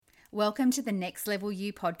Welcome to the Next Level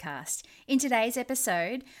You podcast. In today's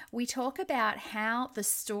episode, we talk about how the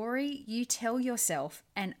story you tell yourself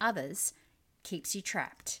and others keeps you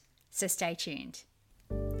trapped. So stay tuned.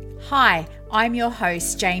 Hi, I'm your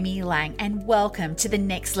host, Jamie Lang, and welcome to the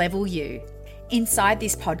Next Level You. Inside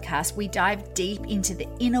this podcast, we dive deep into the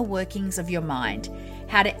inner workings of your mind,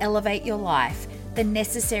 how to elevate your life, the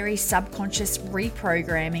necessary subconscious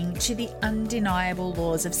reprogramming to the undeniable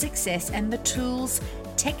laws of success, and the tools,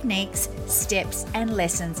 techniques, steps, and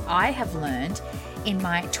lessons I have learned in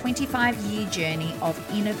my 25-year journey of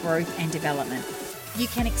inner growth and development. You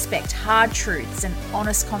can expect hard truths and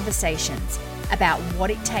honest conversations about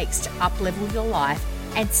what it takes to up-level your life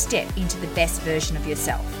and step into the best version of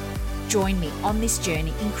yourself. Join me on this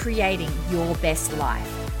journey in creating your best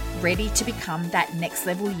life. Ready to become that next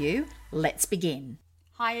level you? Let's begin.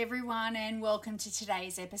 Hi everyone, and welcome to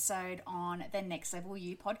today's episode on the Next Level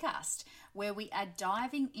You podcast, where we are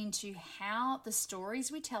diving into how the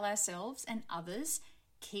stories we tell ourselves and others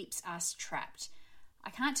keeps us trapped.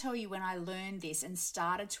 I can't tell you, when I learned this and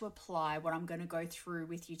started to apply what I'm going to go through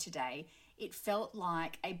with you today, it felt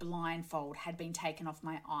like a blindfold had been taken off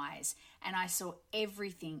my eyes and I saw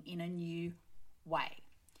everything in a new way.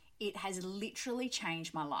 It has literally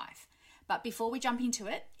changed my life. But before we jump into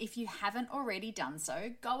it, if you haven't already done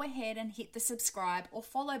so, go ahead and hit the subscribe or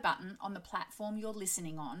follow button on the platform you're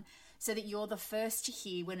listening on so that you're the first to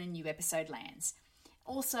hear when a new episode lands.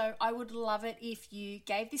 Also, I would love it if you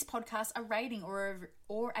gave this podcast a rating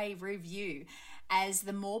or a review, as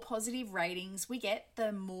the more positive ratings we get,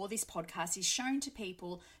 the more this podcast is shown to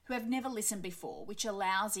people who have never listened before, which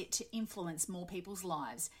allows it to influence more people's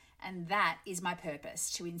lives. And that is my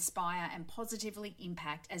purpose, to inspire and positively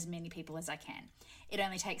impact as many people as I can. It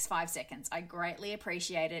only takes 5 seconds. I greatly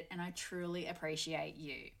appreciate it, and I truly appreciate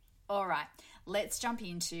you. All right, let's jump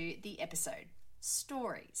into the episode.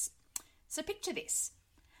 Stories. So picture this.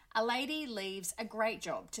 A lady leaves a great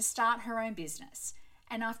job to start her own business,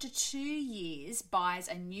 and after 2 years buys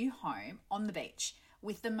a new home on the beach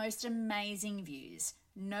with the most amazing views.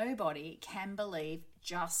 Nobody can believe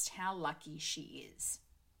just how lucky she is.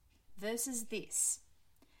 Versus this.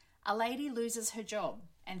 A lady loses her job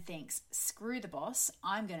and thinks, screw the boss,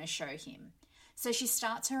 I'm going to show him. So she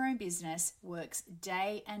starts her own business, works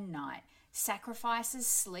day and night, sacrifices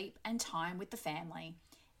sleep and time with the family,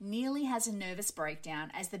 nearly has a nervous breakdown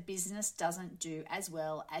as the business doesn't do as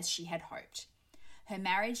well as she had hoped. Her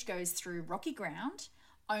marriage goes through rocky ground,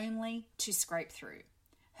 only to scrape through.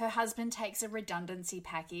 Her husband takes a redundancy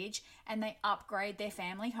package and they upgrade their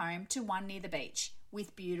family home to one near the beach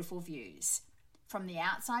with beautiful views. From the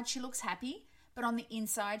outside, she looks happy, but on the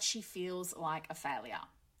inside, she feels like a failure.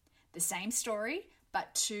 The same story,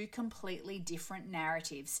 but two completely different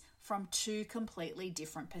narratives from two completely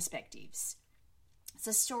different perspectives.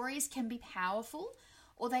 So stories can be powerful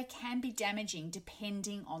or they can be damaging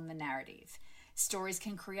depending on the narrative. Stories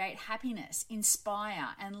can create happiness,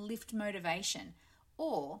 inspire, and lift motivation,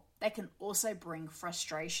 or they can also bring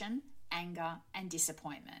frustration, anger, and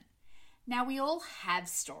disappointment. Now, we all have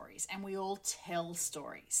stories and we all tell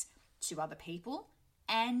stories to other people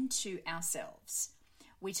and to ourselves.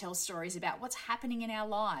 We tell stories about what's happening in our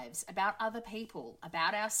lives, about other people,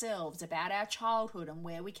 about ourselves, about our childhood and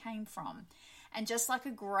where we came from. And just like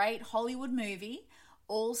a great Hollywood movie,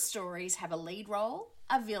 all stories have a lead role,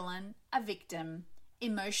 a villain, a victim,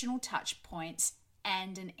 emotional touch points,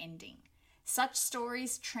 and an ending. Such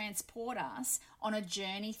stories transport us on a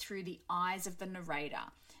journey through the eyes of the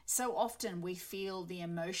narrator. So often we feel the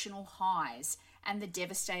emotional highs and the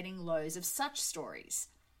devastating lows of such stories,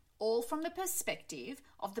 all from the perspective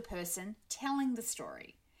of the person telling the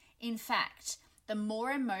story. In fact, the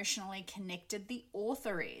more emotionally connected the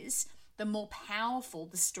author is, the more powerful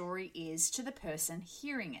the story is to the person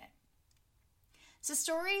hearing it. So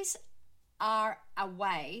stories are a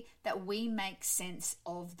way that we make sense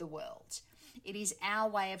of the world. It is our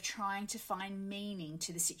way of trying to find meaning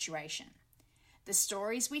to the situation. The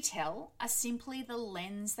stories we tell are simply the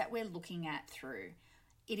lens that we're looking at through.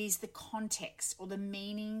 It is the context or the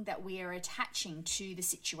meaning that we are attaching to the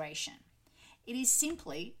situation. It is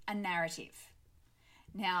simply a narrative.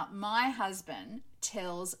 Now, my husband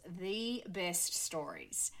tells the best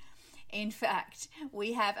stories. In fact,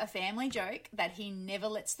 we have a family joke that he never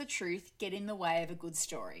lets the truth get in the way of a good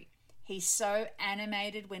story. He's so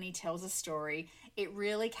animated when he tells a story, it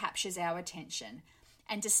really captures our attention.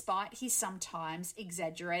 And despite his sometimes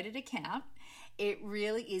exaggerated account, it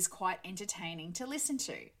really is quite entertaining to listen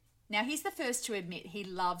to. Now, he's the first to admit he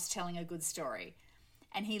loves telling a good story,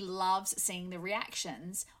 and he loves seeing the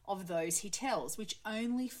reactions of those he tells, which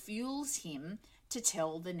only fuels him to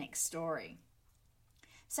tell the next story.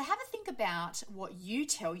 So have a think about what you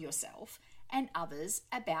tell yourself and others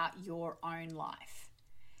about your own life.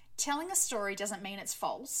 Telling a story doesn't mean it's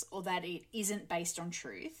false or that it isn't based on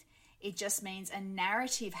truth. It just means a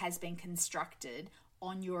narrative has been constructed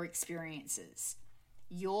on your experiences,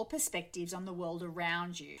 your perspectives on the world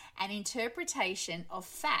around you, an interpretation of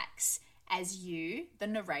facts as you, the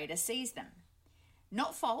narrator, sees them.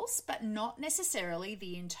 Not false, but not necessarily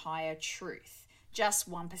the entire truth, just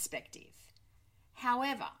one perspective.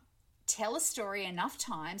 However, tell a story enough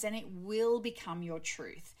times and it will become your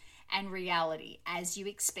truth and reality as you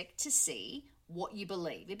expect to see what you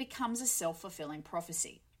believe. It becomes a self-fulfilling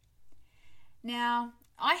prophecy. Now,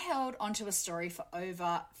 I held onto a story for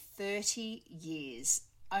over 30 years,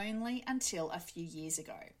 only until a few years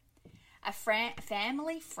ago. A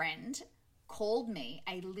family friend called me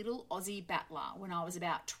a little Aussie battler when I was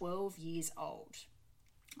about 12 years old.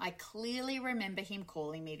 I clearly remember him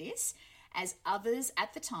calling me this, as others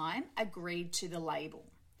at the time agreed to the label.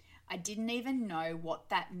 I didn't even know what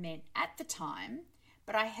that meant at the time,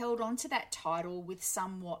 but I held on to that title with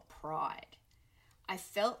somewhat pride. I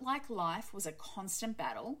felt like life was a constant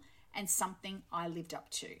battle and something I lived up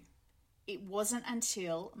to. It wasn't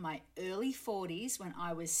until my early 40s, when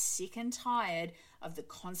I was sick and tired of the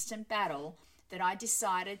constant battle, that I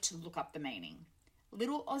decided to look up the meaning.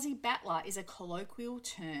 Little Aussie battler is a colloquial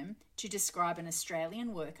term to describe an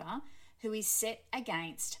Australian worker who is set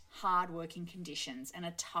against hard-working conditions and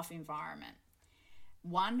a tough environment.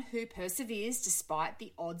 One who perseveres despite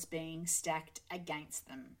the odds being stacked against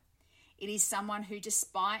them. It is someone who,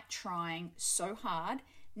 despite trying so hard,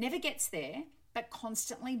 never gets there, but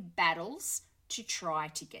constantly battles to try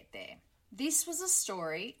to get there. This was a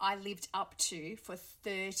story I lived up to for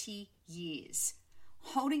 30 years.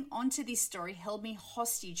 Holding on to this story held me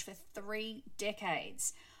hostage for 3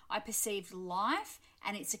 decades. I perceived life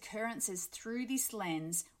and its occurrences through this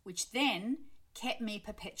lens, which then kept me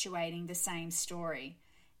perpetuating the same story,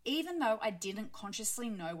 even though I didn't consciously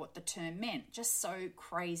know what the term meant. Just so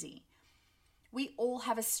crazy. We all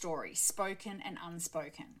have a story, spoken and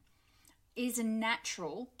unspoken. It is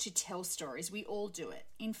natural to tell stories. We all do it.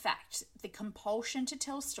 In fact, the compulsion to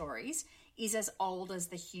tell stories is as old as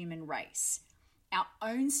the human race. Our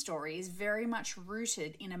own story is very much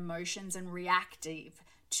rooted in emotions and reactive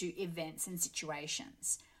to events and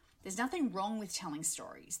situations. There's nothing wrong with telling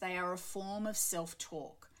stories. They are a form of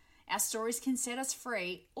self-talk. Our stories can set us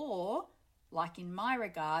free, or, like in my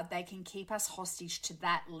regard, they can keep us hostage to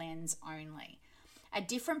that lens only. A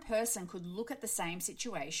different person could look at the same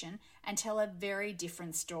situation and tell a very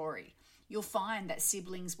different story. You'll find that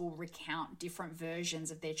siblings will recount different versions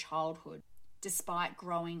of their childhood, despite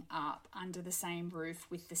growing up under the same roof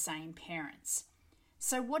with the same parents.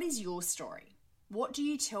 So what is your story? What do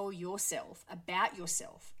you tell yourself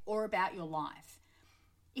or about your life?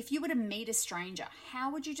 If you were to meet a stranger,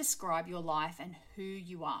 how would you describe your life and who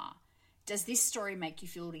you are? Does this story make you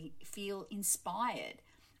feel inspired?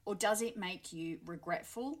 Or does it make you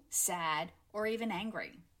regretful, sad, or even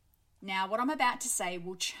angry? Now, what I'm about to say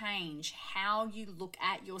will change how you look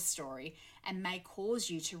at your story and may cause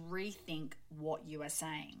you to rethink what you are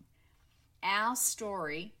saying. Our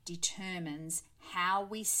story determines how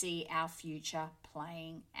we see our future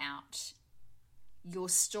playing out. Your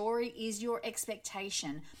story is your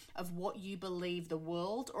expectation of what you believe the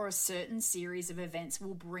world or a certain series of events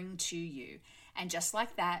will bring to you. And just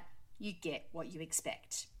like that, you get what you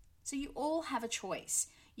expect. So you all have a choice.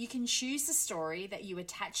 You can choose the story that you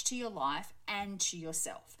attach to your life and to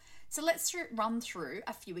yourself. So let's run through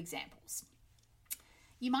a few examples.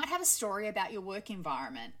 You might have a story about your work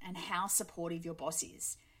environment and how supportive your boss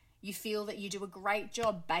is. You feel that you do a great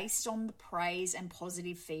job based on the praise and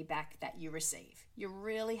positive feedback that you receive. You're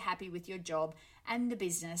really happy with your job and the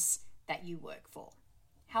business that you work for.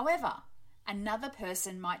 However, another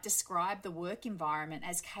person might describe the work environment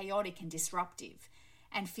as chaotic and disruptive,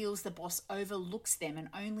 and feels the boss overlooks them and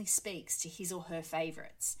only speaks to his or her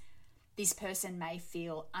favorites. This person may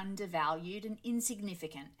feel undervalued and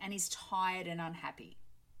insignificant and is tired and unhappy.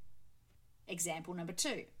 Example number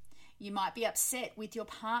 2. You might be upset with your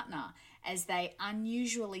partner as they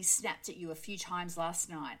unusually snapped at you a few times last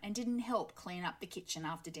night and didn't help clean up the kitchen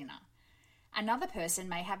after dinner. Another person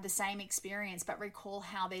may have the same experience but recall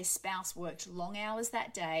how their spouse worked long hours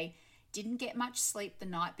that day, didn't get much sleep the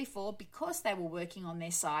night before because they were working on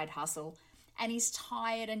their side hustle, and is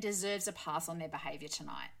tired and deserves a pass on their behavior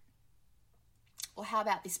tonight. Or how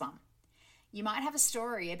about this one? You might have a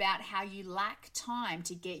story about how you lack time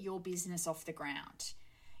to get your business off the ground.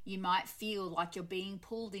 You might feel like you're being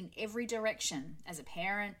pulled in every direction as a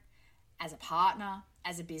parent, as a partner,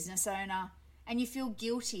 as a business owner, and you feel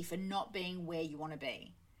guilty for not being where you want to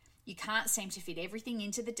be. You can't seem to fit everything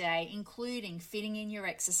into the day, including fitting in your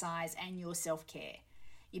exercise and your self-care.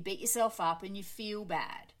 You beat yourself up and you feel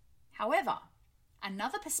bad. However,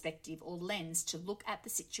 another perspective or lens to look at the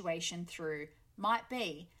situation through might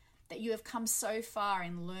be that you have come so far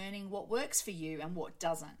in learning what works for you and what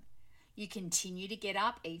doesn't. You continue to get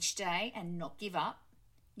up each day and not give up.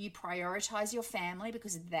 You prioritize your family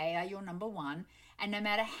because they are your number one, and no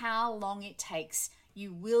matter how long it takes,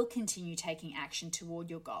 you will continue taking action toward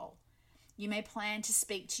your goal. You may plan to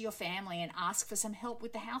speak to your family and ask for some help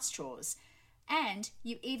with the house chores, and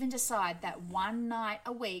you even decide that one night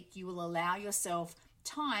a week you will allow yourself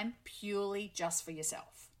time purely just for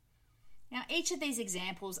yourself. Now, each of these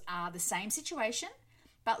examples are the same situation,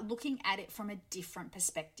 but looking at it from a different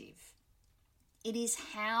perspective. It is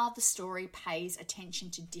how the story pays attention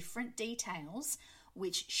to different details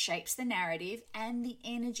which shapes the narrative and the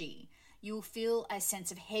energy. You will feel a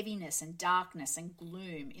sense of heaviness and darkness and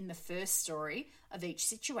gloom in the first story of each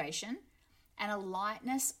situation, and a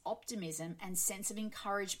lightness, optimism, and sense of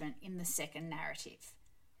encouragement in the second narrative.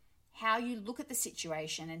 How you look at the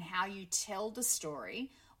situation and how you tell the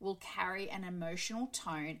story will carry an emotional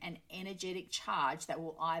tone and energetic charge that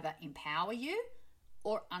will either empower you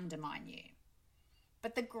or undermine you.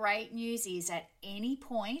 But the great news is at any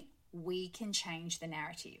point, we can change the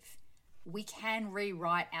narrative. We can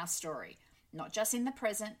rewrite our story, not just in the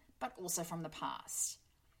present, but also from the past.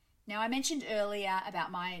 Now, I mentioned earlier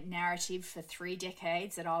about my narrative for 3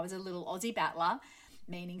 decades that I was a little Aussie battler,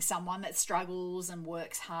 meaning someone that struggles and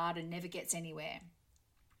works hard and never gets anywhere.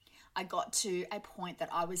 I got to a point that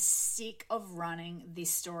I was sick of running this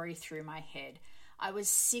story through my head. I was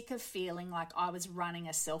sick of feeling like I was running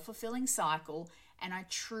a self-fulfilling cycle, and I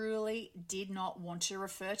truly did not want to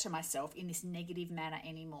refer to myself in this negative manner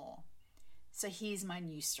anymore. So here's my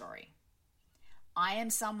new story. I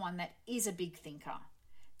am someone that is a big thinker,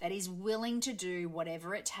 that is willing to do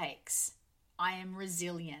whatever it takes. I am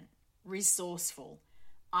resilient, resourceful.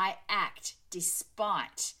 I act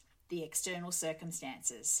despite the external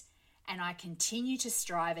circumstances, and I continue to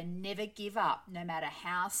strive and never give up no matter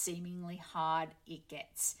how seemingly hard it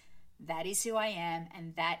gets. That is who I am,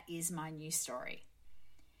 and that is my new story.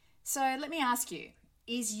 So let me ask you,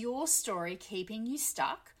 is your story keeping you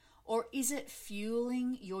stuck, or is it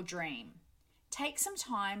fueling your dream? Take some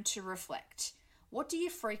time to reflect. What do you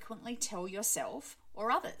frequently tell yourself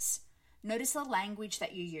or others? Notice the language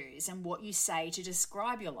that you use and what you say to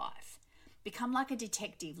describe your life. Become like a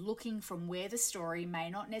detective looking from where the story may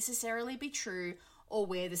not necessarily be true or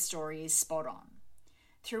where the story is spot on.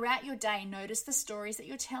 Throughout your day, notice the stories that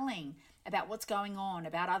you're telling about what's going on,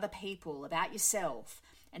 about other people, about yourself,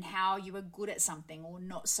 and how you are good at something or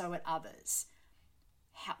not so at others.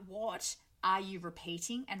 What are you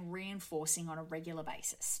repeating and reinforcing on a regular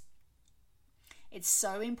basis? It's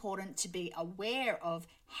so important to be aware of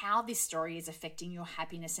how this story is affecting your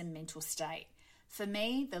happiness and mental state. For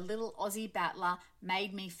me, the little Aussie battler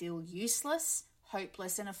made me feel useless,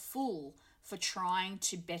 hopeless, and a fool for trying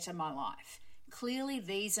to better my life. Clearly,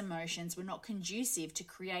 these emotions were not conducive to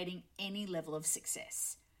creating any level of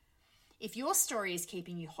success. If your story is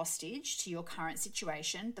keeping you hostage to your current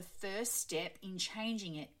situation, the first step in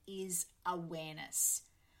changing it is awareness.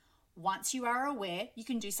 Once you are aware, you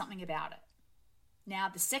can do something about it. Now,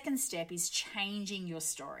 the second step is changing your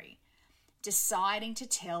story, deciding to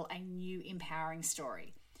tell a new empowering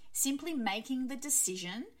story. Simply making the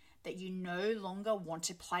decision that you no longer want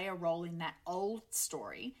to play a role in that old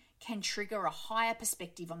story can trigger a higher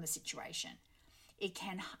perspective on the situation. It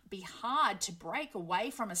can be hard to break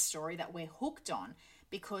away from a story that we're hooked on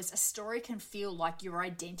because a story can feel like your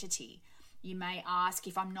identity. You may ask,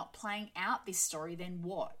 if I'm not playing out this story, then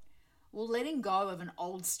what? Well, letting go of an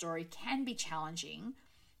old story can be challenging,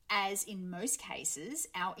 as in most cases,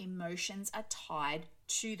 our emotions are tied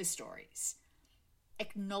to the stories.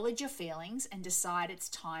 Acknowledge your feelings and decide it's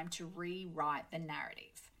time to rewrite the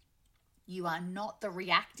narrative. You are not the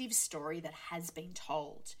reactive story that has been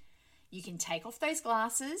told. You can take off those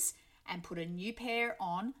glasses and put a new pair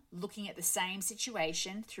on, looking at the same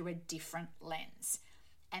situation through a different lens.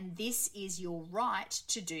 And this is your right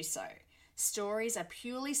to do so. Stories are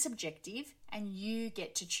purely subjective, and you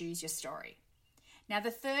get to choose your story. Now, the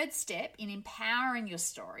third step in empowering your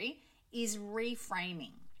story is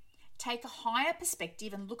reframing. Take a higher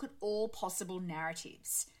perspective and look at all possible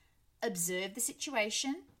narratives. Observe the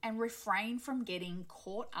situation and refrain from getting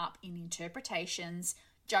caught up in interpretations,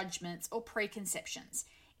 judgments, or preconceptions.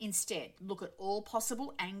 Instead, look at all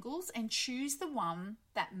possible angles and choose the one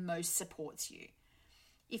that most supports you.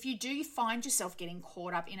 If you do find yourself getting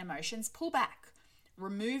caught up in emotions, pull back,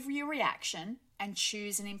 remove your reaction, and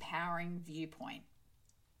choose an empowering viewpoint.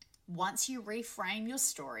 once you reframe your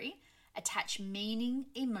story, attach meaning,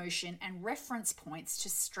 emotion, and reference points to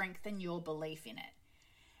strengthen your belief in it.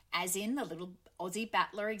 As in the little Aussie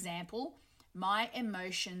battler example, my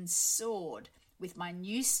emotions soared with my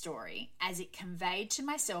new story as it conveyed to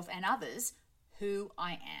myself and others who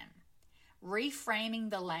I am. Reframing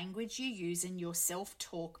the language you use in your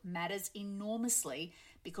self-talk matters enormously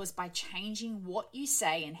because by changing what you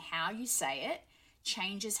say and how you say it,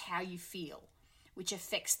 changes how you feel, which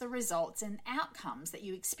affects the results and outcomes that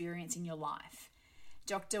you experience in your life.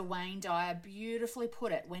 Dr. Wayne Dyer beautifully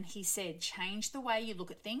put it when he said, change the way you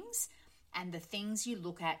look at things and the things you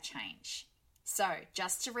look at change. So,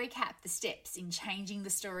 just to recap the steps in changing the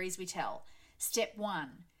stories we tell. Step 1,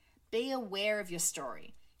 be aware of your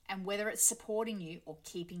story and whether it's supporting you or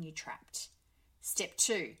keeping you trapped. Step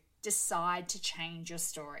 2, decide to change your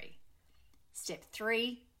story. Step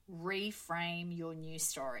 3, reframe your new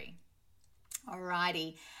story.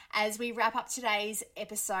 Alrighty, as we wrap up today's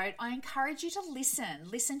episode, I encourage you to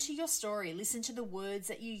listen to your story, listen to the words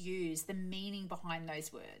that you use, the meaning behind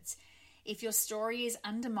those words. If your story is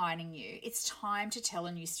undermining you, it's time to tell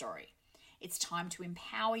a new story. It's time to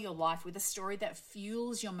empower your life with a story that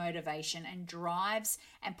fuels your motivation and drives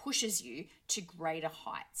and pushes you to greater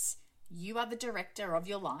heights. You are the director of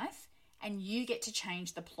your life, and you get to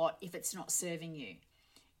change the plot if it's not serving you.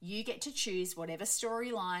 You get to choose whatever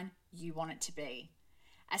storyline you want it to be.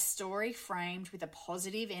 A story framed with a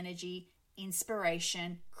positive energy,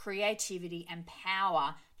 inspiration, creativity, and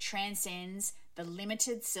power transcends the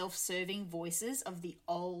limited self-serving voices of the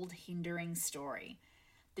old hindering story.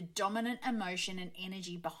 The dominant emotion and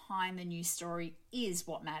energy behind the new story is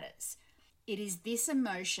what matters. It is this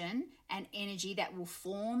emotion and energy that will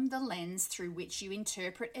form the lens through which you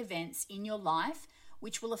interpret events in your life,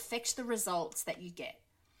 which will affect the results that you get.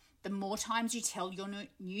 The more times you tell your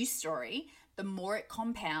new story, the more it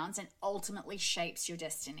compounds and ultimately shapes your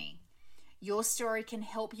destiny. Your story can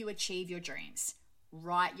help you achieve your dreams.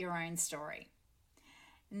 Write your own story.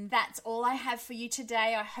 And that's all I have for you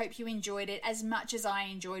today. I hope you enjoyed it as much as I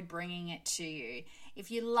enjoyed bringing it to you. If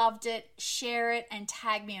you loved it, share it and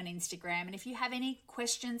tag me on Instagram. And if you have any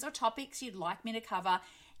questions or topics you'd like me to cover,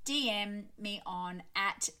 DM me on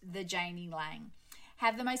 @thejamielang.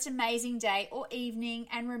 Have the most amazing day or evening,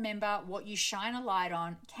 and remember, what you shine a light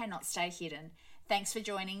on cannot stay hidden. Thanks for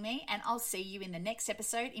joining me, and I'll see you in the next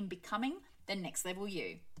episode in Becoming the Next Level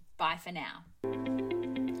You. Bye for now.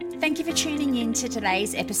 Thank you for tuning in to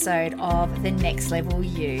today's episode of The Next Level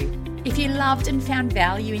You. If you loved and found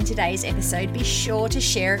value in today's episode, be sure to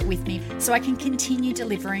share it with me so I can continue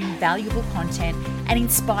delivering valuable content and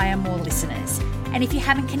inspire more listeners. And if you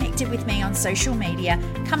haven't connected with me on social media,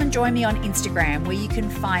 come and join me on Instagram, where you can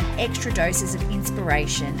find extra doses of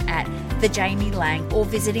inspiration at The Jamie Lang, or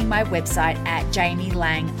visiting my website at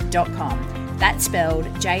jamielang.com. That's spelled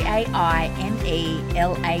JAIMELAING.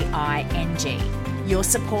 Your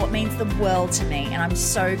support means the world to me, and I'm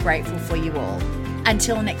so grateful for you all.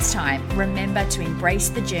 Until next time, remember to embrace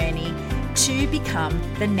the journey to become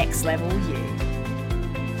the next level you.